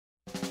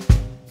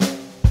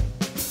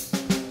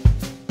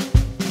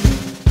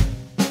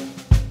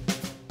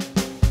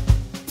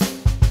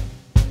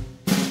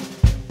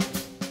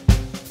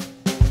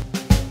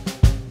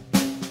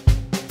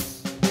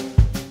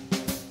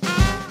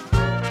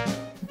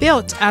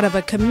Built out of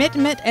a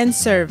commitment and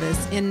service,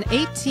 in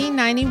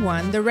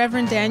 1891, the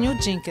Reverend Daniel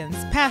Jenkins,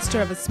 pastor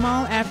of a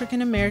small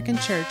African-American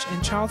church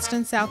in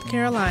Charleston, South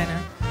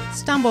Carolina,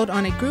 stumbled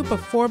on a group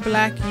of 4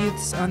 black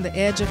youths on the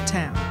edge of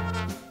town.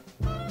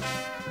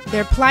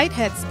 Their plight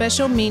had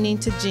special meaning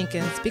to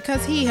Jenkins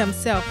because he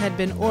himself had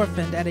been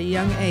orphaned at a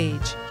young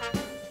age.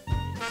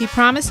 He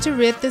promised to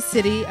rid the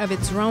city of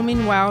its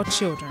roaming wild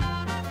children.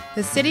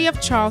 The city of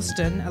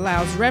Charleston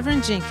allows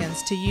Reverend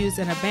Jenkins to use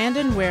an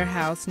abandoned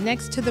warehouse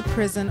next to the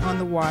prison on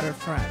the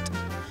waterfront.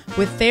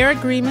 With their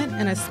agreement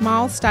and a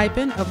small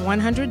stipend of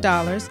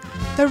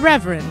 $100, the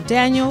Reverend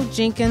Daniel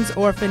Jenkins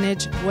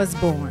Orphanage was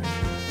born.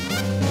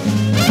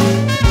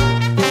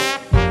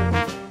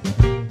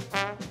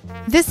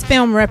 This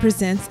film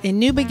represents a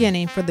new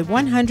beginning for the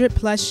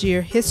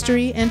 100-plus-year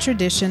history and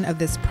tradition of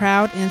this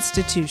proud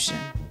institution.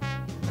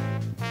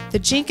 The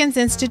Jenkins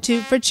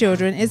Institute for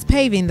Children is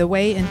paving the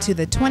way into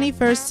the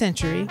 21st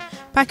century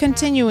by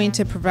continuing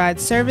to provide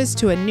service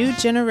to a new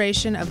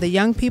generation of the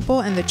young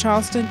people and the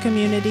Charleston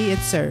community it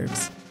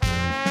serves.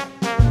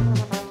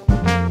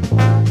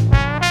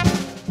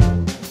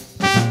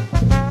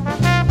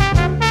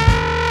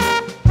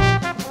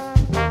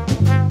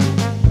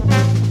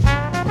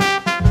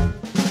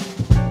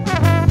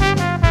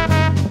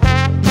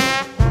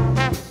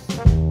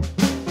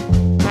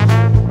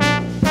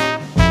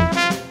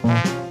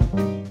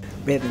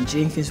 Reverend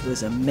Jenkins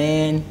was a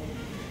man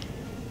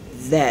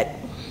that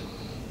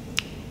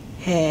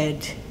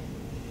had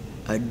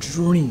a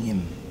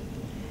dream,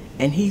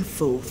 and he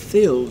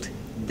fulfilled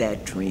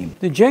that dream.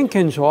 The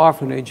Jenkins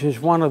Orphanage is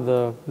one of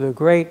the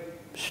great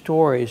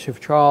stories of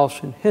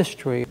Charleston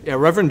history. Yeah,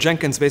 Reverend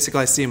Jenkins,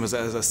 basically I see him as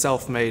a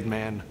self-made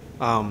man.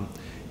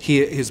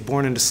 He was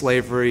born into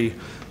slavery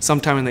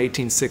sometime in the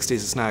 1860s,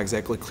 it's not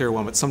exactly clear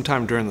when, but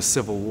sometime during the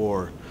Civil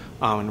War.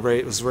 And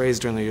was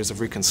raised during the years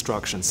of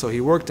Reconstruction. So he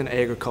worked in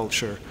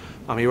agriculture.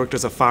 He worked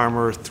as a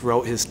farmer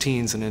throughout his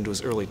teens and into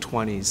his early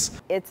 20s.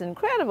 It's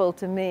incredible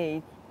to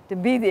me to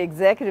be the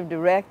executive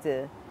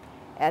director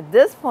at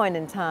this point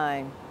in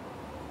time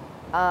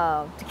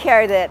to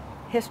carry that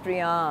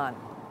history on.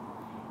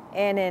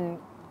 And in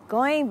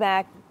going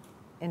back,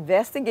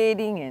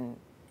 investigating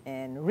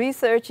and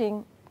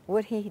researching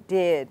what he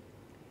did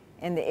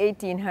in the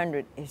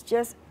 1800s is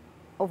just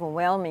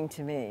overwhelming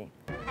to me.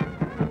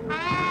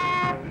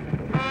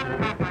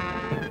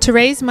 To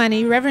raise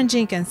money, Reverend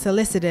Jenkins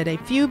solicited a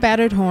few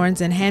battered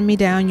horns and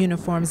hand-me-down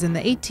uniforms in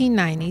the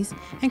 1890s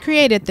and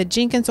created the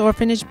Jenkins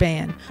Orphanage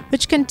Band,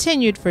 which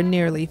continued for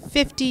nearly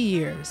 50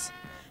 years.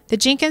 The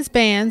Jenkins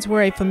Bands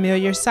were a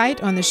familiar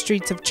sight on the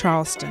streets of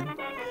Charleston.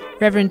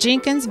 Reverend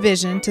Jenkins'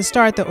 vision to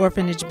start the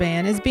Orphanage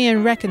Band is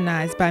being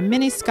recognized by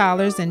many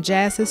scholars and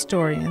jazz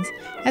historians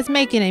as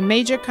making a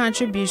major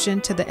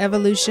contribution to the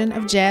evolution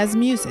of jazz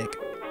music.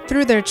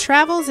 Through their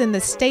travels in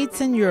the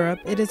States and Europe,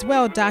 it is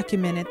well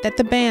documented that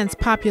the bands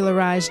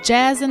popularized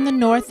jazz in the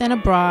North and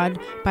abroad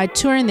by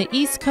touring the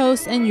East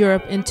Coast and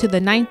Europe into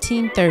the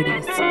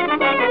 1930s.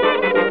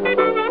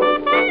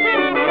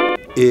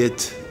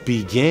 It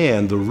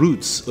began, the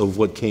roots of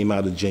what came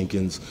out of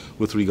Jenkins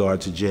with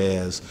regard to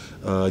jazz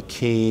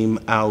came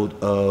out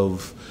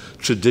of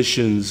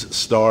traditions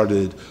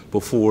started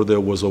before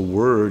there was a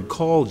word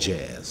called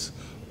jazz,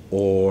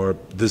 or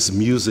this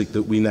music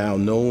that we now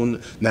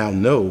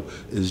know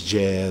as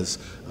jazz,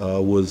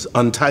 was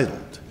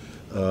untitled.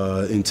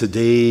 In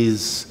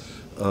today's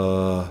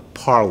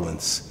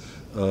parlance,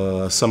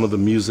 some of the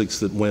musics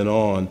that went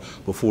on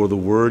before the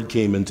word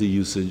came into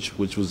usage,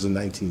 which was the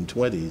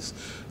 1920s,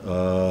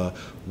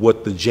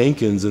 what the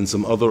Jenkins and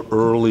some other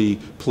early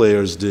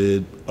players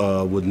did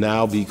would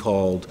now be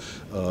called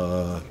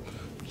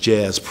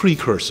jazz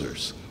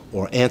precursors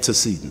or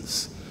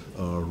antecedents,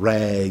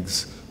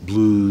 rags,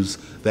 blues,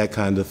 that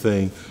kind of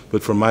thing.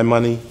 But for my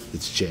money,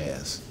 it's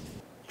jazz.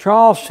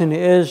 Charleston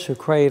is the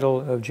cradle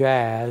of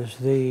jazz.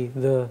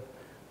 The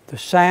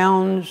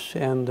sounds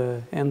and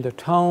the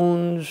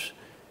tones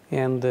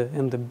and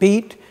the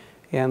beat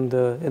and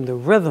the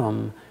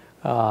rhythm,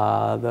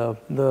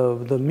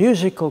 the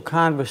musical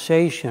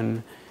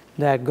conversation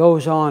that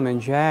goes on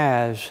in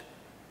jazz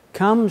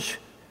comes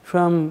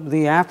from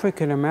the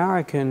African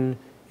American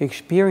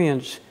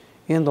experience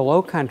in the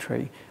Low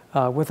Country.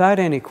 Without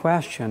any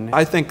question.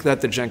 I think that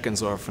the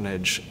Jenkins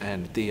Orphanage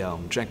and the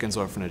Jenkins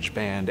Orphanage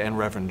Band and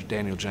Reverend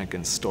Daniel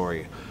Jenkins'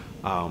 story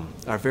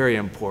are very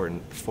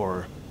important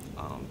for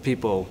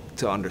people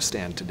to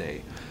understand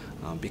today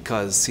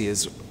because he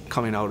is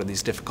coming out of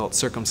these difficult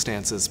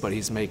circumstances, but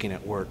he's making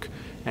it work,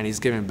 and he's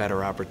giving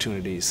better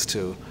opportunities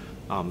to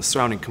the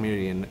surrounding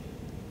community, and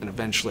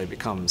eventually it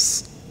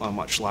becomes a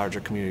much larger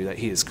community that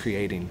he is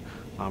creating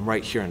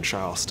right here in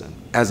Charleston.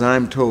 As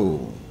I'm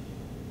told,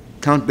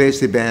 Count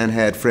Basie Band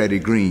had Freddie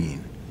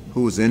Green,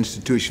 who was an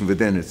institution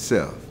within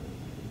itself.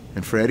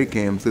 And Freddie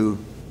came through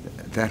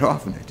that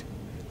orphanage.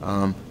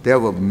 There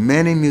were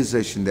many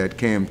musicians that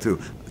came through.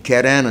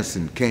 Cat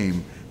Anderson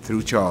came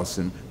through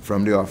Charleston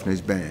from the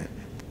Orphanage Band.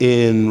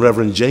 In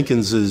Reverend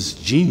Jenkins's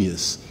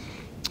genius,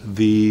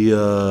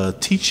 the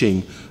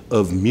teaching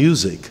of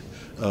music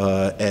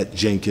at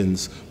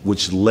Jenkins,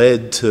 which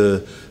led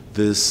to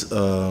this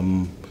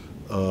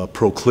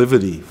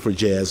proclivity for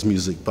jazz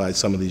music by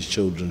some of these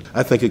children.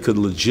 I think it could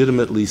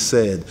legitimately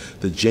said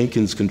that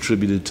Jenkins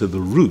contributed to the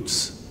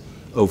roots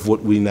of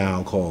what we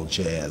now call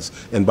jazz,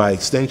 and by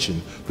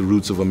extension, the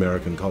roots of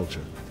American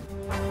culture.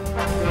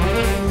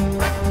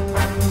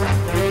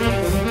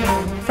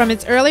 From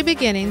its early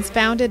beginnings,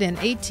 founded in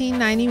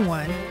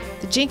 1891,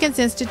 the Jenkins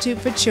Institute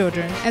for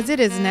Children, as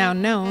it is now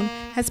known,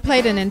 has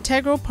played an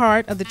integral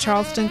part of the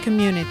Charleston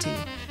community,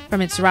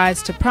 from its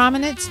rise to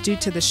prominence due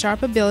to the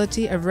sharp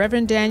ability of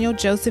Reverend Daniel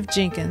Joseph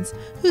Jenkins,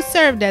 who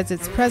served as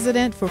its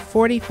president for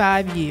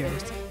 45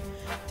 years.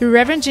 Through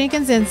Reverend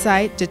Jenkins'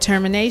 insight,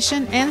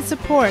 determination, and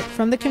support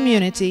from the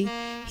community,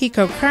 he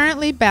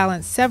concurrently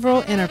balanced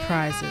several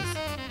enterprises.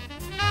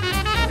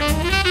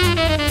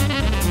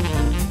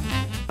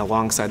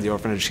 Alongside the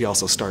orphanage, he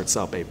also starts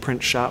up a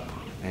print shop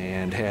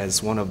and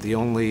has one of the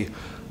only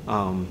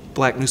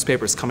black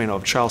newspapers coming out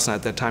of Charleston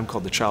at that time,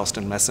 called the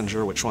Charleston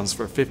Messenger, which runs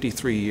for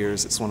 53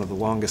 years. It's one of the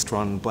longest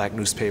run black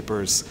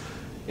newspapers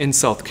in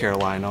South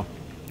Carolina.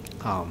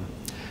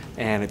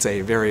 And it's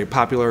a very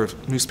popular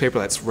newspaper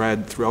that's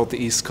read throughout the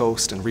East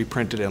Coast and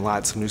reprinted in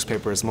lots of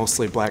newspapers,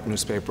 mostly black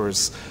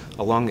newspapers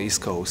along the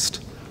East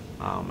Coast.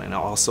 And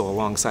also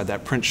alongside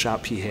that print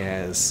shop, he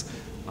has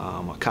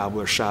a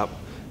cobbler shop.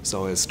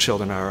 So his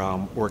children are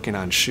working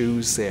on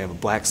shoes. They have a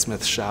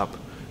blacksmith shop.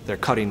 They're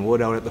cutting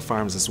wood out at the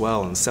farms as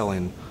well and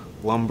selling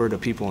lumber to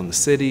people in the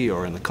city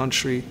or in the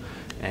country.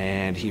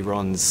 And he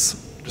runs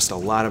just a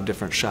lot of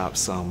different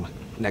shops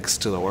next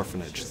to the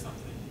orphanage.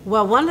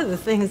 Well, one of the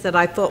things that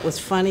I thought was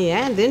funny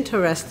and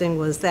interesting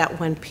was that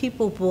when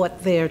people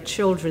brought their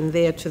children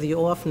there to the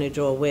orphanage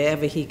or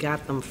wherever he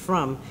got them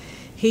from,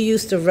 he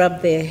used to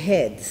rub their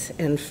heads,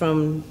 and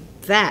from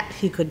that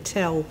he could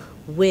tell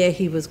where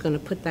he was going to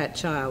put that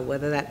child,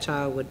 whether that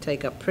child would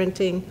take up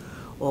printing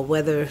or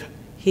whether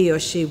he or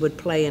she would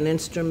play an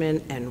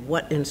instrument, and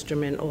what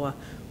instrument, or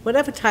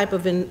whatever type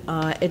of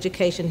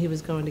education he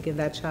was going to give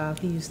that child.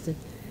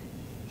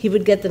 He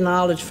would get the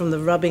knowledge from the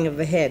rubbing of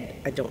the head.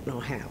 I don't know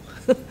how.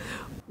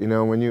 You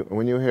know, when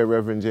you hear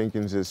Reverend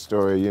Jenkins'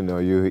 story, you know,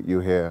 you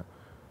hear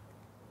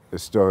the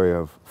story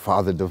of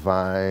Father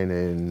Divine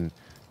and,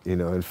 you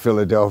know, in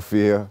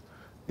Philadelphia,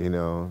 you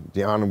know,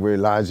 the Honorable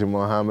Elijah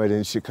Muhammad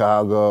in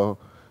Chicago,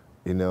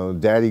 you know,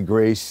 Daddy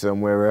Grace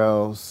somewhere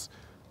else.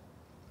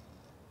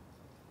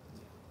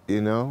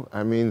 You know,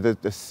 I mean,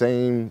 the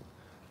same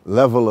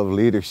level of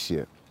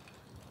leadership.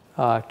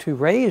 To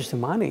raise the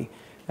money,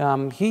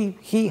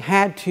 he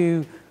had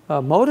to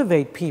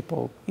motivate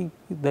people.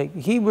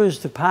 He was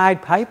the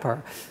Pied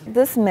Piper.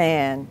 This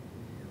man,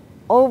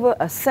 over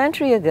a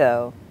century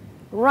ago,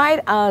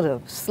 right out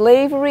of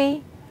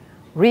slavery,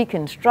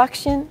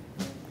 Reconstruction,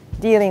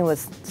 dealing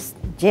with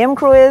Jim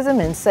Crowism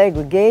and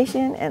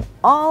segregation and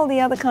all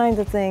the other kinds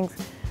of things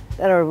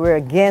that were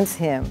against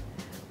him,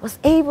 was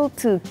able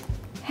to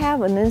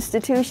have an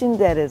institution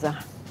that is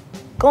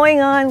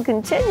going on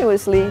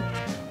continuously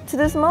to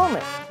this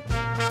moment.